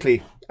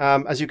 basically,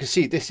 as you can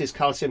see, this is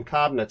calcium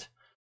carbonate.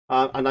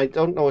 And I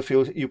don't know if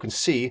you can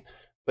see,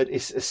 but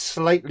it's a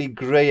slightly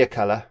grayer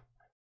colour.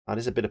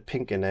 There's a bit of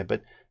pink in there,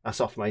 but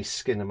that's off my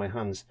skin and my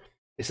hands.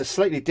 It's a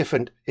slightly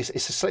different, it's a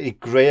slightly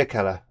grayer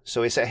colour.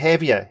 So it's a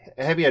heavier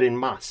in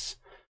mass.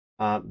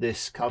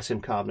 This calcium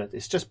carbonate,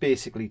 it's just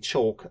basically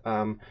chalk,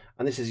 and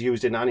this is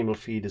used in animal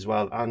feed as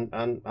well,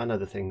 and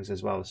other things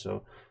as well.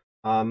 So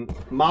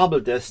marble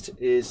dust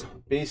is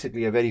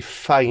basically a very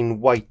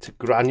fine white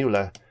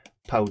granular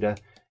powder.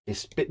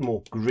 It's a bit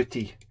more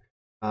gritty,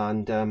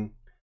 and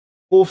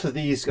Both of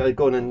these are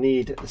going to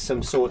need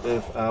some sort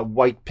of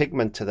white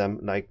pigment to them,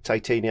 like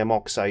titanium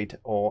oxide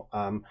or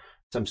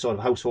some sort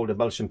of household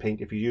emulsion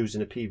paint if you're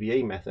using a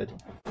PVA method.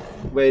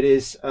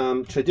 Whereas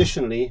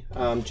traditionally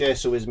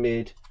gesso is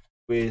made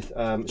with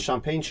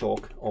champagne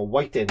chalk, or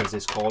white-in as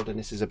it's called, and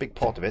this is a big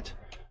pot of it.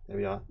 There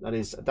we are.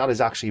 That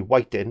is actually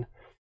white-in,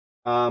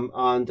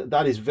 and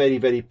that is very,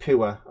 very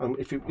pure.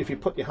 If you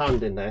put your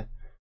hand in there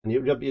and you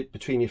rub it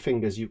between your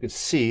fingers, you can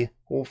see,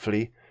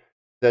 hopefully,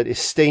 that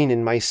it's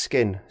staining my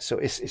skin. So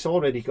it's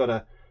already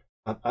got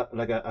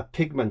a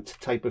pigment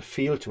type of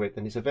feel to it,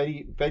 and it's a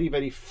very, very,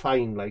 very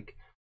fine, like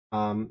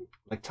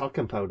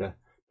talcum powder,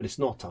 but it's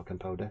not talcum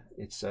powder.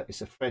 It's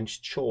a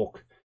French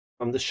chalk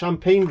from the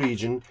Champagne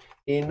region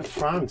in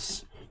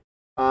France.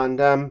 And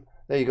there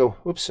you go.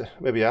 Oops,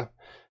 where we are.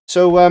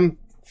 So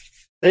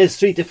there's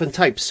 3 different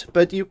types,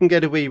 but you can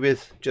get away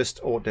with just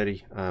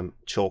ordinary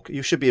chalk.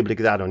 You should be able to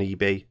get that on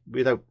eBay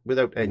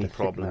without any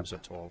problems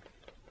at all.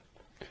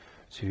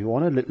 So if you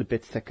want a little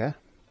bit thicker,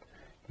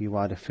 you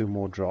add a few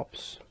more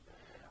drops,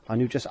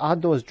 and you just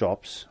add those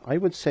drops. I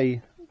would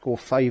say go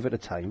 5 at a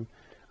time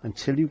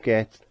until you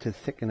get to the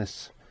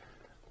thickness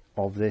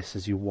of this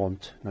as you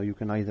want. Now you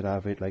can either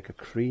have it like a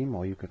cream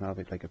or you can have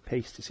it like a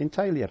paste. It's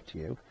entirely up to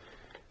you,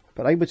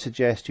 but I would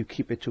suggest you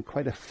keep it to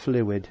quite a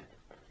fluid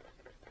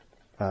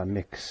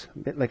mix, a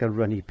bit like a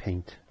runny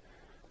paint,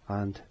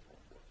 and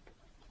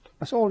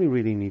that's all you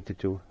really need to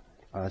do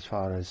as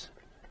far as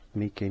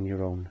making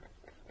your own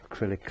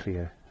acrylic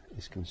clear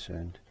is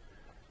concerned.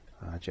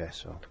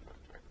 Gesso.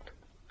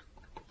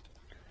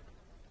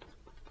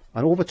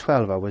 And over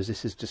 12 hours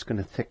this is just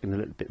going to thicken a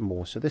little bit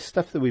more. So this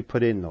stuff that we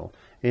put in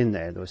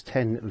there, those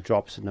 10 little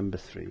drops of number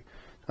 3,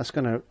 that's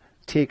going to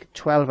take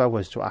 12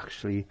 hours to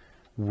actually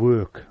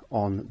work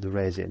on the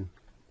resin,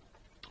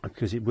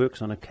 because it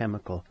works on a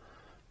chemical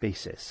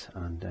basis,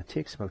 and it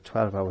takes about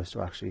 12 hours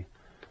to actually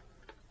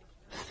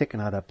thicken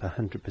that up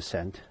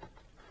 100%.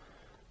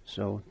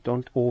 So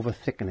don't over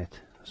thicken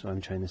it. That's what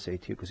I'm trying to say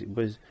to you, because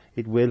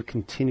it will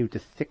continue to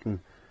thicken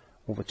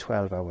over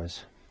 12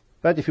 hours.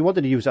 But if you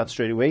wanted to use that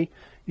straight away,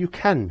 you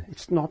can.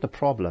 It's not a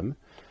problem.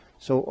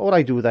 So what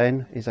I do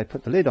then is I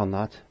put the lid on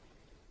that,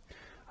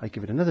 I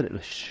give it another little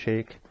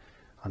shake,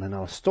 and then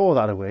I'll store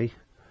that away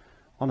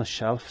on a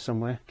shelf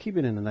somewhere. Keep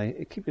it in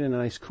a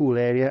nice cool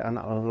area, and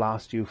that'll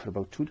last you for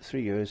about 2 to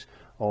 3 years,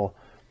 or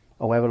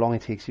however long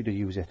it takes you to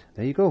use it.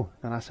 There you go.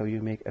 And that's how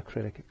you make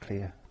acrylic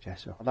clear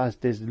gesso.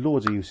 There's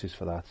loads of uses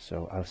for that,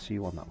 so I'll see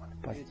you on that one.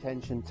 Pay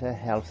attention to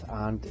health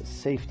and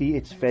safety.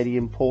 It's very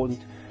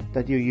important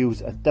that you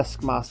use a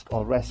dust mask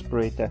or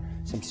respirator,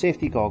 some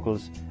safety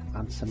goggles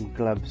and some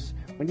gloves.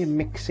 When you're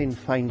mixing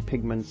fine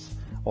pigments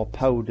or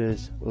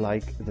powders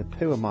like the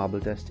pure marble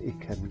dust, it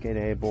can get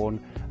airborne,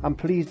 and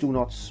please do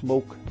not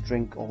smoke,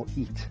 drink or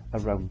eat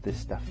around this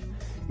stuff.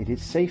 It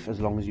is safe as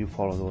long as you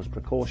follow those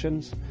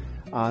precautions,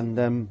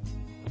 and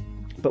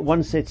but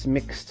once it's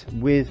mixed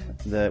with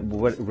the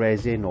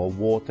resin or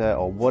water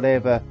or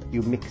whatever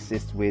you mix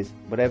this with,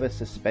 whatever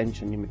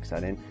suspension you mix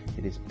that in,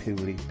 it is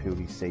purely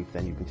safe.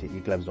 Then you can take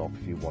your gloves off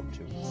if you want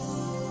to.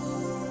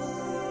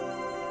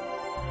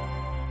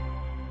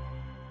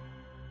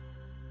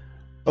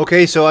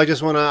 Okay, so I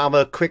just want to have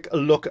a quick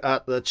look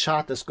at the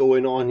chat that's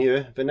going on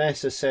here.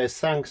 Vanessa says,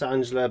 thanks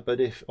Angela, but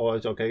if, oh,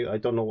 it's okay, I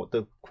don't know what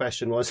the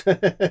question was.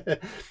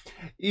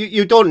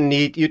 you don't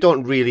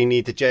really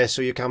need to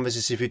gesso your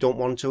canvases if you don't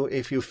want to.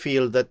 If you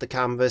feel that the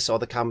canvas or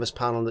the canvas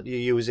panel that you're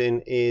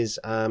using is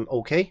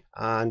okay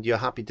and you're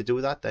happy to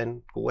do that,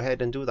 then go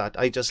ahead and do that.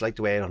 I just like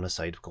to err on the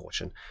side of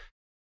caution.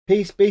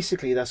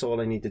 Basically, that's all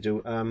I need to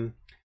do.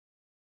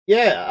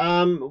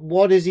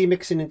 What is he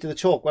mixing into the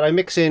chalk? Well, I'm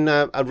mixing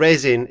a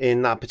resin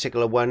in that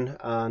particular one,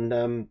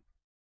 and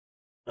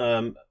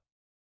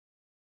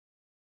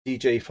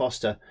DJ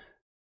Foster,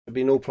 there'd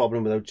be no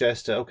problem without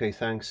Jester. Okay,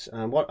 thanks.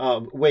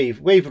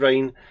 Wave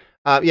Rain.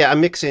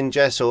 I'm mixing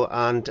gesso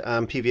and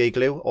PVA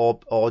glue,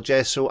 or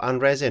gesso and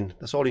resin.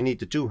 That's all you need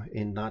to do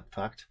in that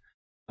fact.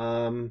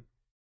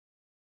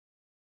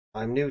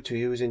 I'm new to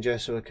using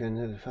gesso.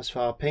 As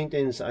far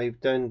paintings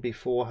I've done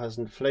before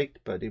hasn't flaked,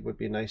 but it would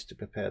be nice to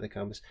prepare the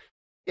canvas.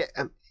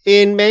 Yeah,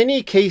 in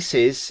many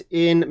cases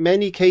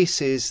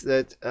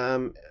that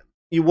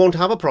you won't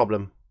have a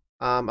problem.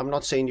 I'm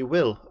not saying you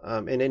will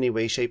in any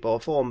way, shape or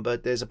form,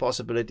 but there's a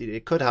possibility that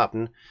it could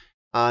happen.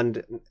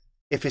 And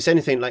if it's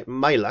anything like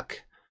my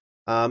luck,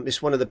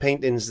 it's one of the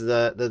paintings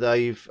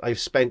that I've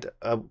spent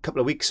a couple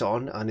of weeks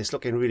on, and it's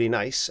looking really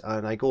nice,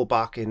 and I go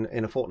back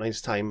in a fortnight's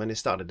time and it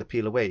started to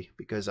peel away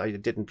because I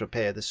didn't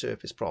prepare the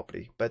surface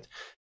properly. But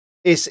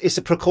it's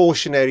a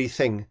precautionary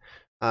thing.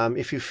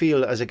 If you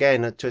feel, as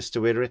again, just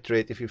to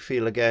reiterate, if you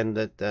feel again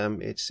that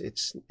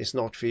it's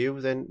not for you,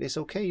 then it's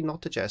okay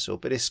not to gesso,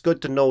 but it's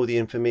good to know the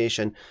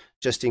information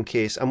just in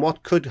case, and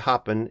what could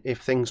happen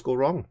if things go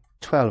wrong.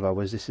 12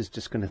 hours this is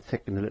just going to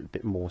thicken a little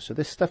bit more. So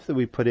this stuff that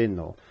we put in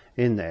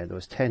there,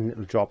 those 10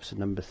 little drops of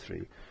number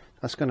 3,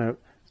 that's going to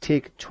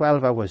take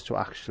 12 hours to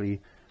actually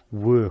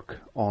work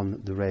on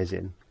the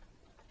resin,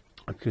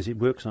 because it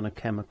works on a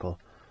chemical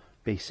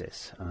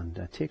basis, and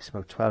it takes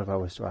about 12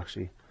 hours to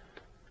actually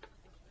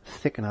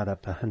thicken that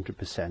up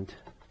 100%.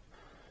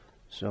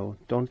 So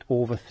don't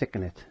over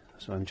thicken it.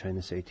 That's what I'm trying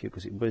to say to you,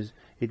 because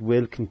it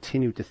will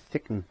continue to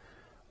thicken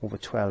over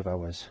 12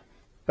 hours.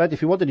 But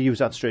if you wanted to use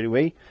that straight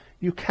away,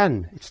 you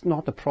can. It's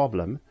not a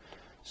problem.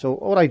 So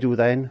what I do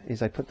then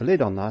is I put the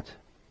lid on that,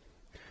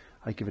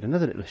 I give it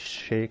another little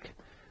shake,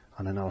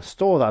 and then I'll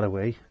store that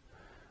away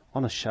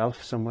on a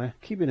shelf somewhere.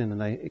 Keep it in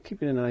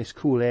a nice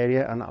cool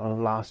area, and that will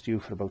last you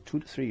for about 2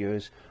 to 3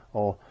 years,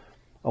 or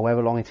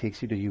however long it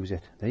takes you to use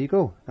it. There you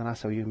go. And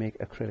that's how you make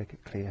acrylic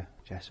clear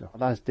gesso.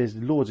 There's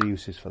loads of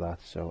uses for that,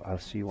 so I'll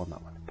see you on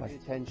that one. Pay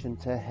attention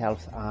to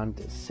health and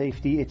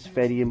safety. It's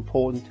very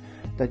important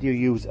that you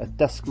use a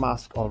dust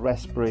mask or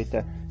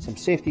respirator, some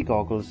safety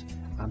goggles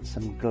and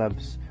some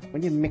gloves.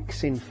 When you're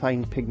mixing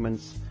fine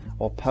pigments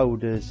or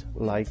powders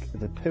like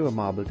the pure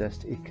marble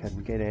dust, it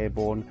can get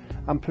airborne,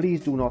 and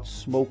please do not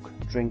smoke,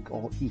 drink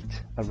or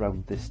eat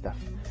around this stuff.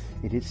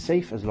 It is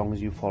safe as long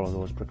as you follow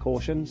those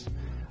precautions.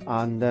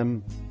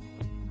 And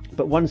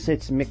but once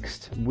it's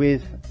mixed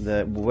with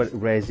the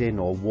resin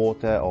or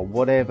water or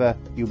whatever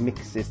you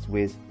mix this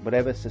with,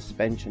 whatever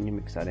suspension you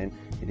mix that in,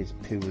 it is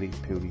purely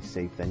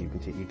safe. Then you can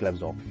take your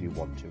gloves off if you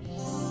want to.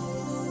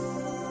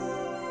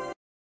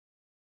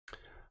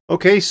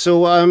 Okay,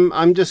 so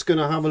I'm just going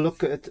to have a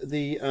look at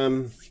the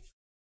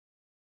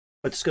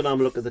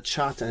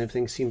chat, and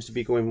everything seems to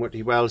be going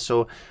pretty well.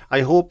 So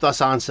I hope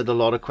that's answered a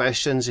lot of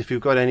questions. If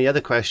you've got any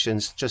other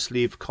questions, just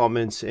leave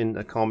comments in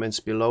the comments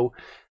below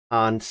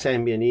and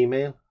send me an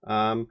email.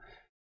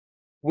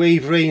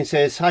 Wave Rain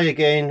says, hi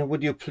again,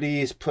 would you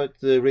please put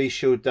the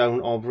ratio down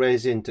of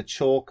resin to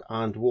chalk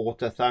and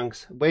water,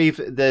 thanks.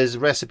 Wave, there's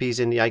recipes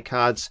in the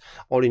iCards.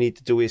 All you need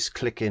to do is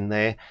click in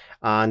there,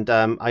 and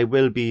I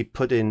will be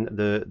putting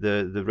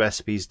the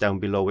recipes down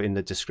below in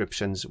the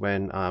descriptions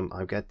when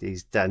I get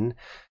these done.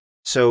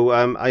 So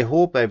I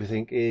hope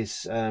everything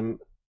is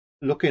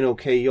looking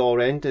okay your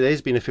end.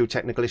 There's been a few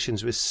technical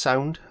issues with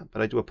sound,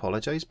 but I do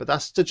apologize. But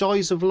that's the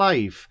joys of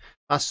live.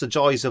 That's the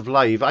joys of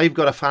live. I've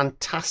got a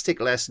fantastic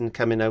lesson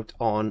coming out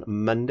on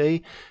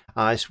Monday.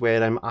 It's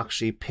where I'm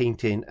actually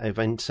painting a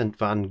Vincent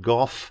van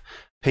Gogh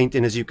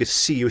painting. As you can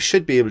see, you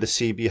should be able to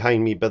see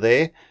behind me, but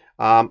there.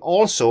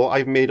 Also,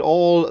 I've made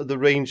all the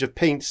range of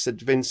paints that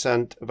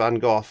Vincent van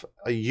Gogh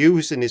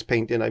used in his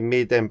painting. I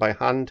made them by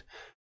hand.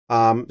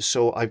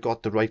 So I've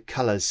got the right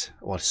colours,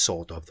 or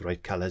sort of the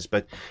right colours,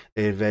 but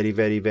they're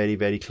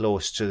very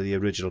close to the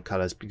original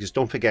colours, because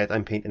don't forget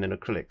I'm painting in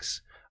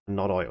acrylics and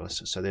not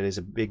oils, so there is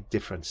a big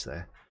difference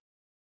there.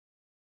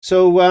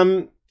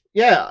 So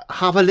yeah,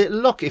 have a little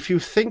look. If you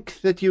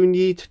think that you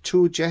need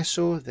to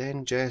gesso,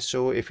 then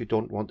gesso. If you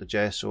don't want to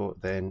gesso,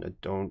 then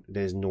don't.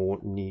 There's no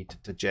need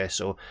to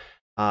gesso.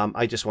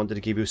 I just wanted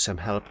to give you some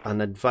help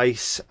and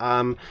advice.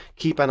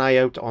 Keep an eye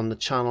out on the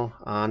channel,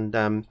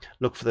 and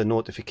look for the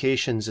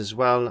notifications as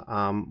well.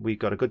 We've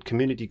got a good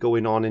community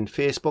going on in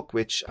Facebook,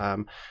 which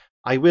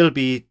I will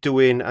be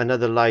doing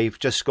another live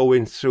just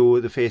going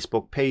through the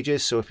Facebook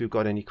pages. So if you've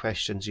got any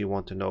questions you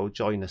want to know,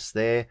 join us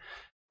there.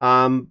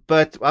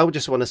 But I would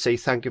just want to say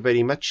thank you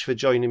very much for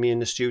joining me in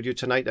the studio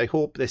tonight. I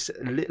hope this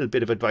little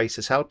bit of advice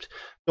has helped.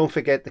 Don't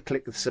forget to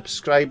click the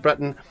subscribe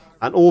button,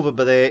 and over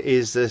there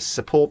is the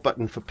support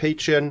button for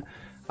Patreon.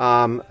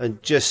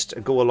 And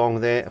just go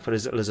along there. For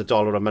as little as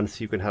 $1 a month,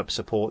 you can help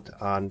support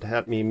and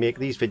help me make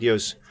these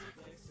videos.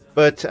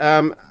 But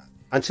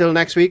until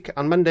next week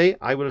on Monday,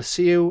 I will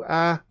see you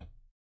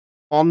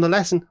on the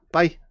lesson.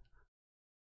 Bye.